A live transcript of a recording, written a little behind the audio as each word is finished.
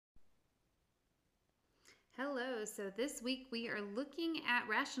Hello, so this week we are looking at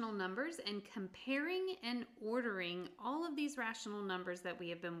rational numbers and comparing and ordering all of these rational numbers that we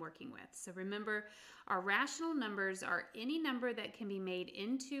have been working with. So remember, our rational numbers are any number that can be made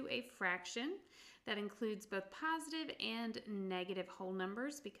into a fraction. That includes both positive and negative whole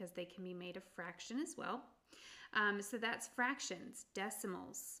numbers because they can be made a fraction as well. So that's fractions,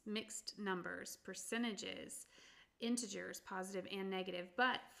 decimals, mixed numbers, percentages, integers, positive and negative.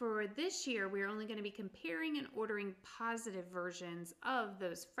 But for this year, we're only going to be comparing and ordering positive versions of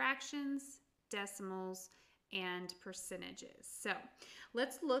those fractions, decimals, and percentages. So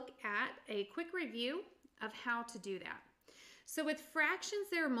let's look at a quick review of how to do that. So with fractions,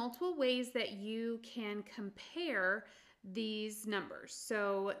 there are multiple ways that you can compare these numbers.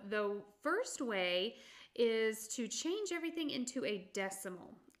 So the first way is to change everything into a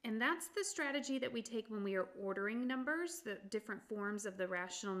decimal. And that's the strategy that we take when we are ordering numbers, the different forms of the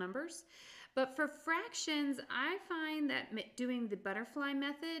rational numbers. But for fractions, I find that doing the butterfly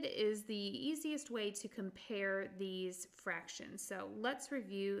method is the easiest way to compare these fractions. So let's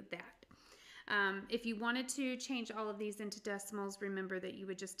review that. If you wanted to change all of these into decimals, remember that you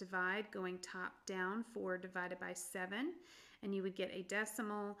would just divide going top down, 4 divided by 7, and you would get a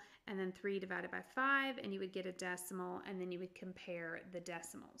decimal, and then 3 divided by 5, and you would get a decimal, and then you would compare the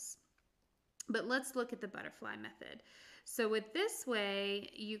decimals. But let's look at the butterfly method. So with this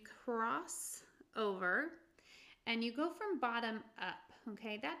way, you cross over, and you go from bottom up.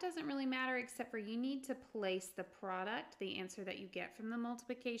 Okay, that doesn't really matter except for you need to place the product, the answer that you get from the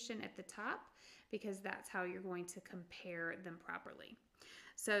multiplication at the top, because that's how you're going to compare them properly.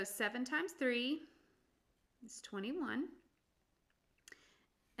 So 7 times 3 is 21.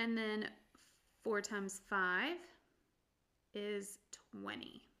 And then 4 times 5 is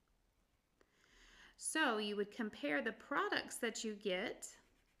 20. So you would compare the products that you get,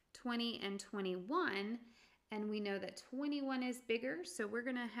 20 and 21, and we know that 21 is bigger, so we're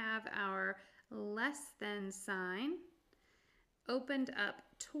going to have our less than sign opened up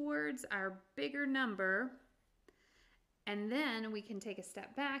towards our bigger number, and then we can take a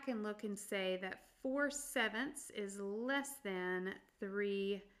step back and look and say that 4/7 is less than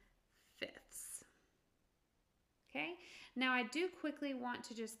 3/5. Okay, now I do quickly want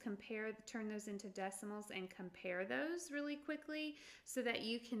to just turn those into decimals and compare those really quickly so that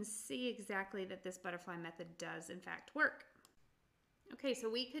you can see exactly that this butterfly method does in fact work. Okay, so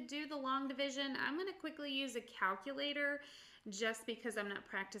we could do the long division. I'm going to quickly use a calculator just because I'm not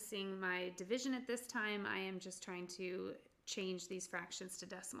practicing my division at this time. I am just trying to change these fractions to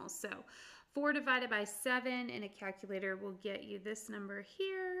decimals. So 4 divided by 7 in a calculator will get you this number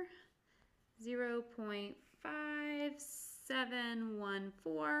here,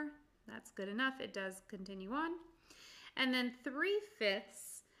 0.5714. That's good enough. It does continue on. And then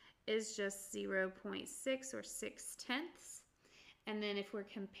 3/5 is just 0.6 or 6/10. And then if we're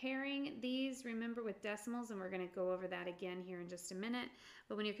comparing these, remember with decimals, and we're going to go over that again here in just a minute,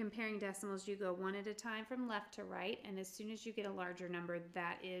 but when you're comparing decimals, you go one at a time from left to right, and as soon as you get a larger number,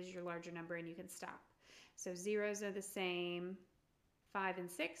 that is your larger number, and you can stop. So zeros are the same, 5 and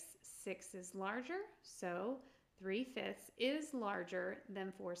 6, 6 is larger, so 3/5 is larger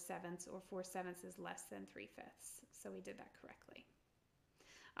than 4/7, or 4/7 is less than 3/5. So we did that correctly.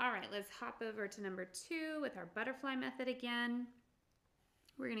 All right, let's hop over to number 2 with our butterfly method again.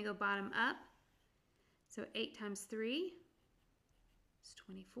 We're going to go bottom up. So 8 times 3 is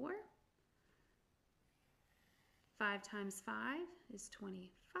 24. 5 times 5 is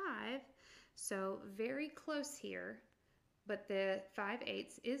 25. So very close here, but the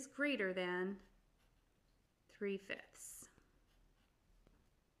 5/8 is greater than 3/5.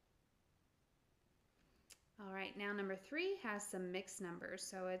 All right, now number 3 has some mixed numbers.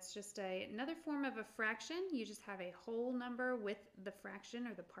 So it's just another form of a fraction. You just have a whole number with the fraction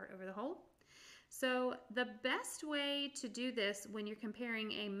or the part over the whole. So the best way to do this when you're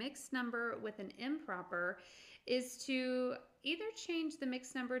comparing a mixed number with an improper is to either change the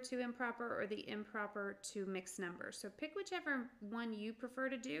mixed number to improper or the improper to mixed number. So pick whichever one you prefer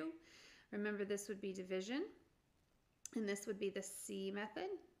to do. Remember, this would be division, and this would be the C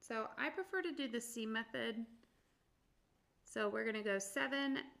method. So I prefer to do the C method. So we're going to go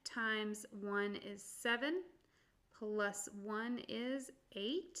 7 times 1 is 7, plus 1 is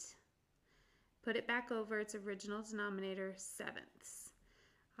 8. Put it back over its original denominator, 7ths.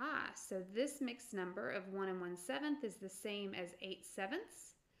 So this mixed number of 1 and 1/7 is the same as 8/7,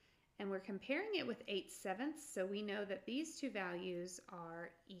 and we're comparing it with 8/7, so we know that these two values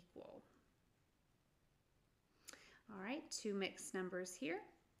are equal. All right, 2 mixed numbers here.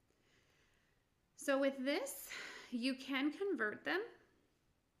 So with this, you can convert them,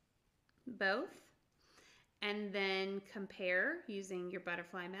 both, and then compare using your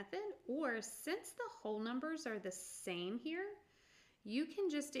butterfly method. Or since the whole numbers are the same here, you can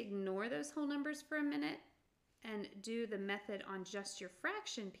just ignore those whole numbers for a minute and do the method on just your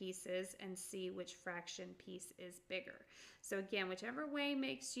fraction pieces and see which fraction piece is bigger. So again, whichever way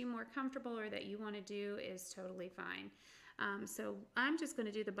makes you more comfortable or that you want to do is totally fine. So I'm just going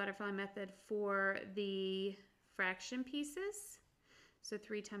to do the butterfly method for the fraction pieces. So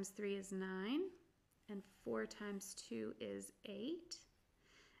 3 times 3 is 9, and 4 times 2 is 8.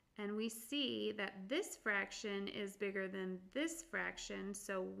 And we see that this fraction is bigger than this fraction,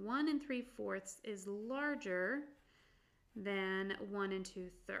 so 1 3/4 is larger than 1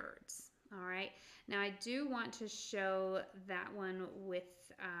 2/3. All right, now I do want to show that one with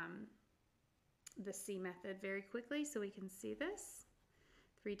the C method very quickly so we can see this.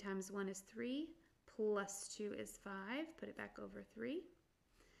 3 times 1 is 3, plus 2 is 5, put it back over 3.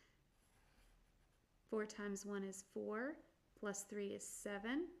 4 times 1 is 4, plus 3 is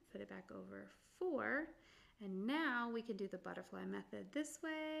 7, put it back over 4, and now we can do the butterfly method this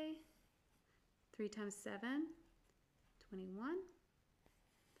way. 3 times 7, 21,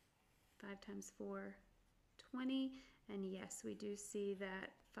 5 times 4, 20, and yes, we do see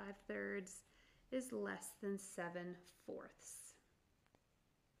that 5/3 is less than 7/4.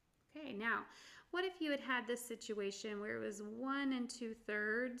 Okay, now, what if you had had this situation where it was 1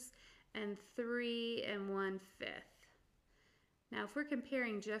 2/3 and 3 1/5? Now, if we're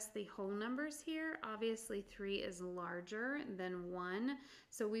comparing just the whole numbers here, obviously 3 is larger than 1,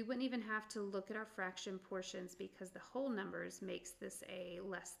 so we wouldn't even have to look at our fraction portions because the whole numbers makes this a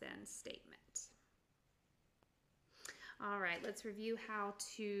less than statement. All right, let's review how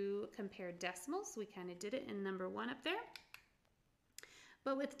to compare decimals. We kind of did it in number 1 up there.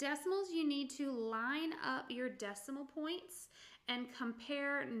 But with decimals, you need to line up your decimal points and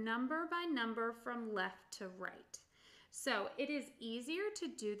compare number by number from left to right. So it is easier to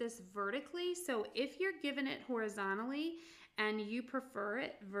do this vertically. So if you're given it horizontally and you prefer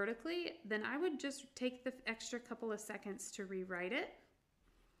it vertically, then I would just take the extra couple of seconds to rewrite it,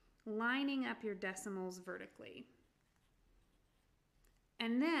 lining up your decimals vertically.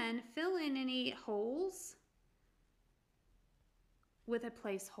 And then fill in any holes with a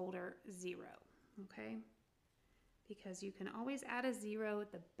placeholder 0, okay? Because you can always add a 0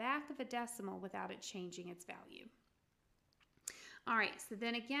 at the back of a decimal without it changing its value. All right, so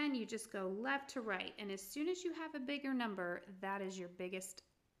then again, you just go left to right, and as soon as you have a bigger number, that is your biggest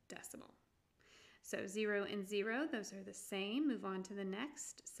decimal. So 0 and 0, those are the same. Move on to the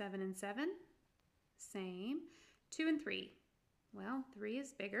next. 7 and 7, same. 2 and 3, well, 3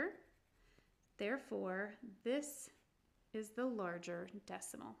 is bigger. Therefore, this is the larger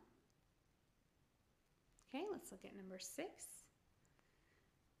decimal. Okay, let's look at number 6.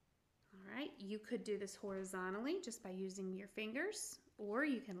 All right, you could do this horizontally just by using your fingers, or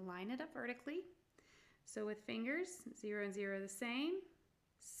you can line it up vertically. So with fingers, 0 and 0 are the same,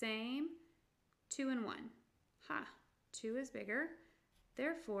 same, 2 and 1. 2 is bigger.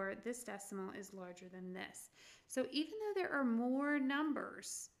 Therefore, this decimal is larger than this. So even though there are more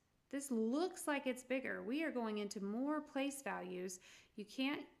numbers, this looks like it's bigger. We are going into more place values. You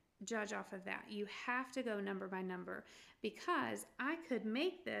can't judge off of that. You have to go number by number, because I could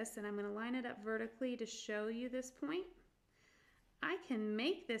make this, and I'm going to line it up vertically to show you this point. I can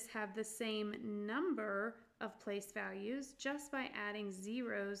make this have the same number of place values just by adding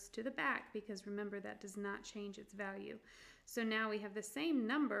zeros to the back, because remember, that does not change its value. So now we have the same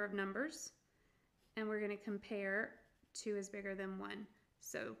number of numbers, and we're going to compare 2 is bigger than 1.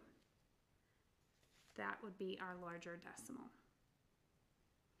 So that would be our larger decimal.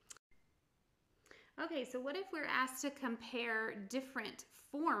 Okay, so what if we're asked to compare different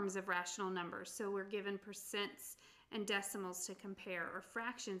forms of rational numbers? So we're given percents and decimals to compare, or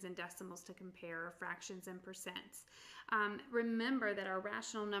fractions and decimals to compare, or fractions and percents. Remember that our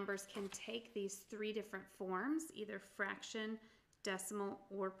rational numbers can take these 3 different forms, either fraction, decimal,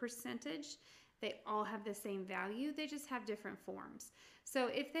 or percentage. They all have the same value, they just have different forms. So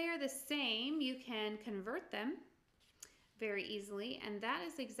if they are the same, you can convert them very easily, and that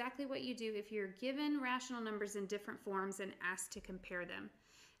is exactly what you do if you're given rational numbers in different forms and asked to compare them.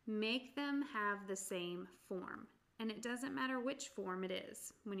 Make them have the same form, and it doesn't matter which form it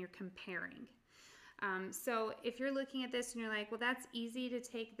is when you're comparing. So if you're looking at this and you're like, well, that's easy to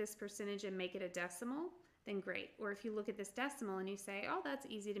take this percentage and make it a decimal, then great. Or if you look at this decimal and you say, oh, that's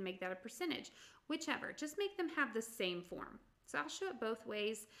easy to make that a percentage, whichever, just make them have the same form. So I'll show it both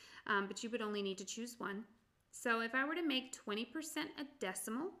ways, but you would only need to choose one. So if I were to make 20% a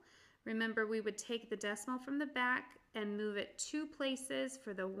decimal, remember we would take the decimal from the back and move it 2 places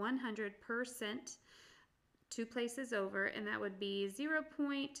for the 100% 2 places over, and that would be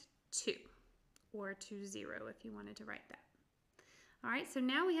 0.2 or 20 if you wanted to write that. All right, so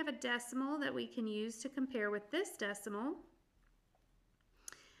now we have a decimal that we can use to compare with this decimal.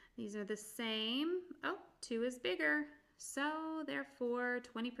 These are the same. Oh, 2 is bigger. So therefore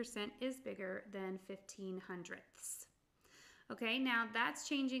 20% is bigger than 15/100ths. Okay, now that's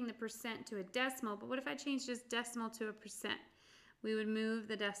changing the percent to a decimal, but what if I change this decimal to a percent? We would move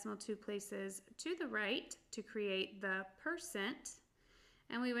the decimal 2 places to the right to create the percent,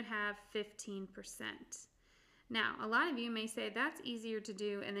 and we would have 15%. Now, a lot of you may say that's easier to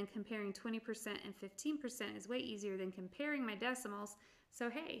do, and then comparing 20% and 15% is way easier than comparing my decimals. So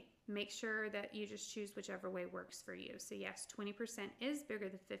hey, make sure that you just choose whichever way works for you. So yes, 20% is bigger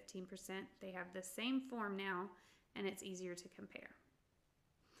than 15%. They have the same form now, and it's easier to compare.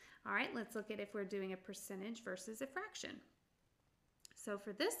 All right, let's look at if we're doing a percentage versus a fraction. So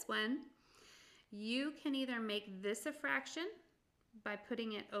for this one, you can either make this a fraction by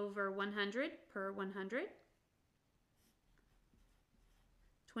putting it over 100 per 100,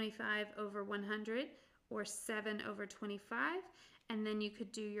 25 over 100, or 7 over 25, and then you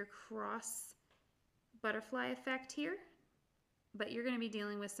could do your cross butterfly effect here, but you're going to be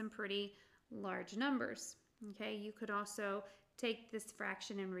dealing with some pretty large numbers. Okay, you could also take this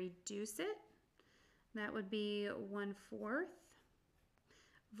fraction and reduce it. That would be 1/4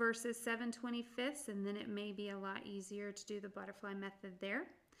 versus 7/25, and then it may be a lot easier to do the butterfly method there.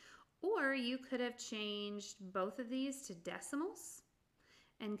 Or you could have changed both of these to decimals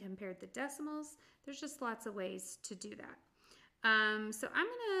and compared the decimals. There's just lots of ways to do that. So I'm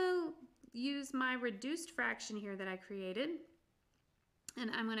going to use my reduced fraction here that I created,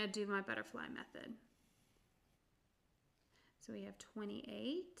 and I'm going to do my butterfly method. So we have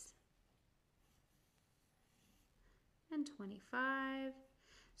 28 and 25.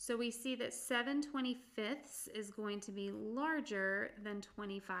 So we see that 7/25 is going to be larger than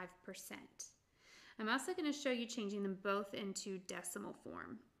 25%. I'm also going to show you changing them both into decimal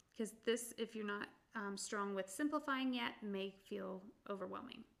form, because this, if you're not strong with simplifying yet, may feel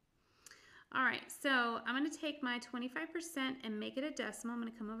overwhelming. All right, so I'm going to take my 25% and make it a decimal. I'm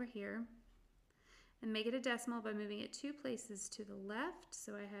going to come over here and make it a decimal by moving it 2 places to the left.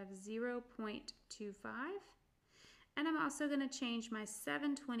 So I have 0.25. And I'm also going to change my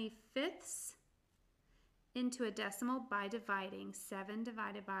 7/25 into a decimal by dividing 7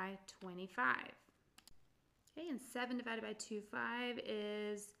 divided by 25. Okay, and 7 divided by 25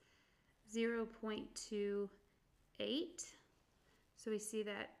 is 0.28. So we see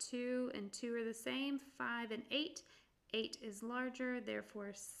that 2 and 2 are the same, 5 and 8. 8 is larger,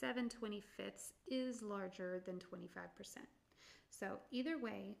 therefore 7/25 is larger than 25%. So either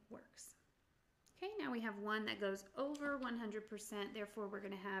way works. Okay, now we have one that goes over 100%, therefore we're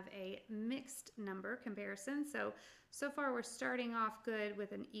going to have a mixed number comparison. So far we're starting off good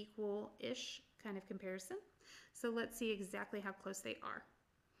with an equal-ish kind of comparison. So let's see exactly how close they are.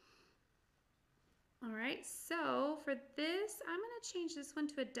 All right, so for this, I'm going to change this one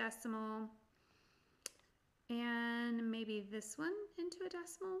to a decimal and maybe this one into a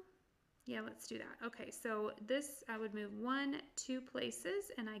decimal. Yeah, let's do that. Okay, so this I would move 2 places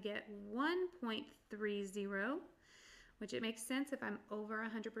and I get 1.30, which it makes sense. If I'm over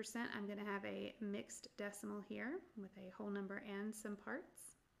 100%, I'm going to have a mixed decimal here with a whole number and some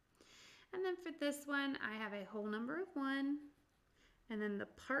parts. And then for this one, I have a whole number of 1, and then the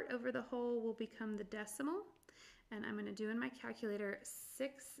part over the whole will become the decimal. And I'm going to do in my calculator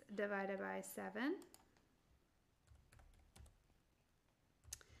 6 divided by 7.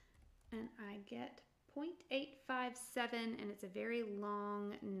 And I get 0.857, and it's a very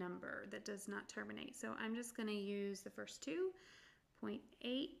long number that does not terminate. So I'm just going to use the first 2,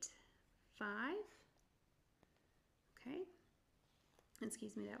 0.85. Okay.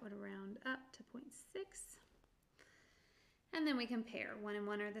 Excuse me, that would round up to 0.6. And then we compare. 1 and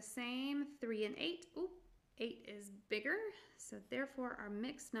 1 are the same. 3 and 8. Ooh, 8 is bigger. So therefore, our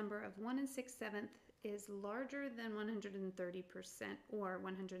mixed number of 1 6/7 is larger than 130%, or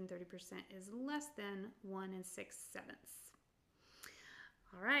 130% is less than 1 6/7.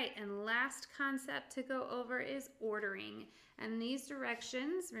 All right, and last concept to go over is ordering. And these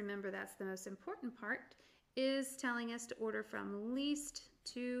directions, remember that's the most important part, is telling us to order from least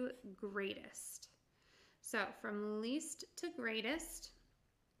to greatest. So from least to greatest,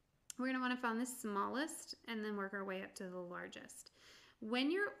 we're going to want to find the smallest and then work our way up to the largest.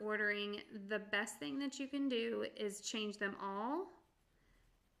 When you're ordering, the best thing that you can do is change them all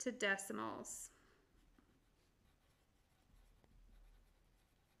to decimals.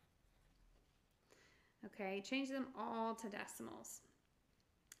 Okay, change them all to decimals.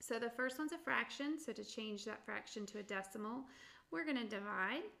 So the first one's a fraction, so to change that fraction to a decimal, we're going to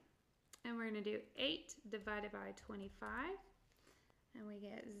divide, and we're going to do 8 divided by 25, and we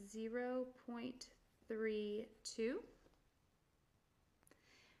get 0.32.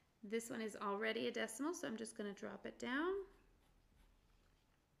 This one is already a decimal, so I'm just going to drop it down.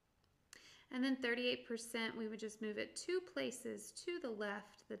 And then 38%, we would just move it 2 places to the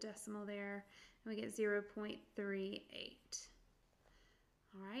left, the decimal there, and we get 0.38.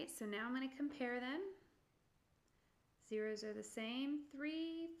 All right, so now I'm going to compare them. Zeros are the same,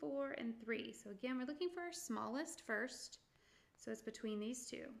 3, 4, and 3. So again, we're looking for our smallest first. So it's between these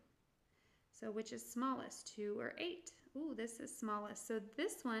two. So which is smallest, 2 or 8? Ooh, this is smallest. So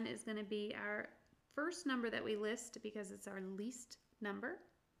this one is going to be our first number that we list because it's our least number.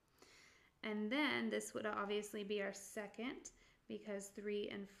 And then this would obviously be our second because 3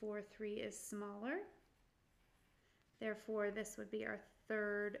 and 4, 3 is smaller. Therefore, this would be our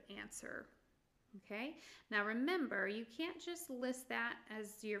third answer. Okay, now remember, you can't just list that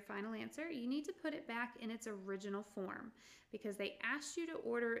as your final answer. You need to put it back in its original form because they asked you to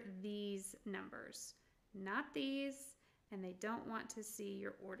order these numbers, not these, and they don't want to see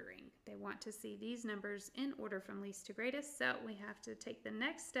your ordering. They want to see these numbers in order from least to greatest, so we have to take the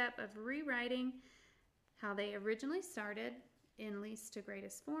next step of rewriting how they originally started in least to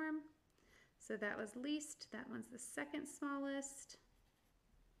greatest form. So that was least, that one's the second smallest,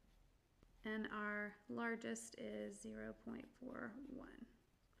 and our largest is 0.41.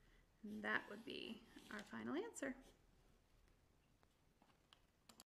 And that would be our final answer.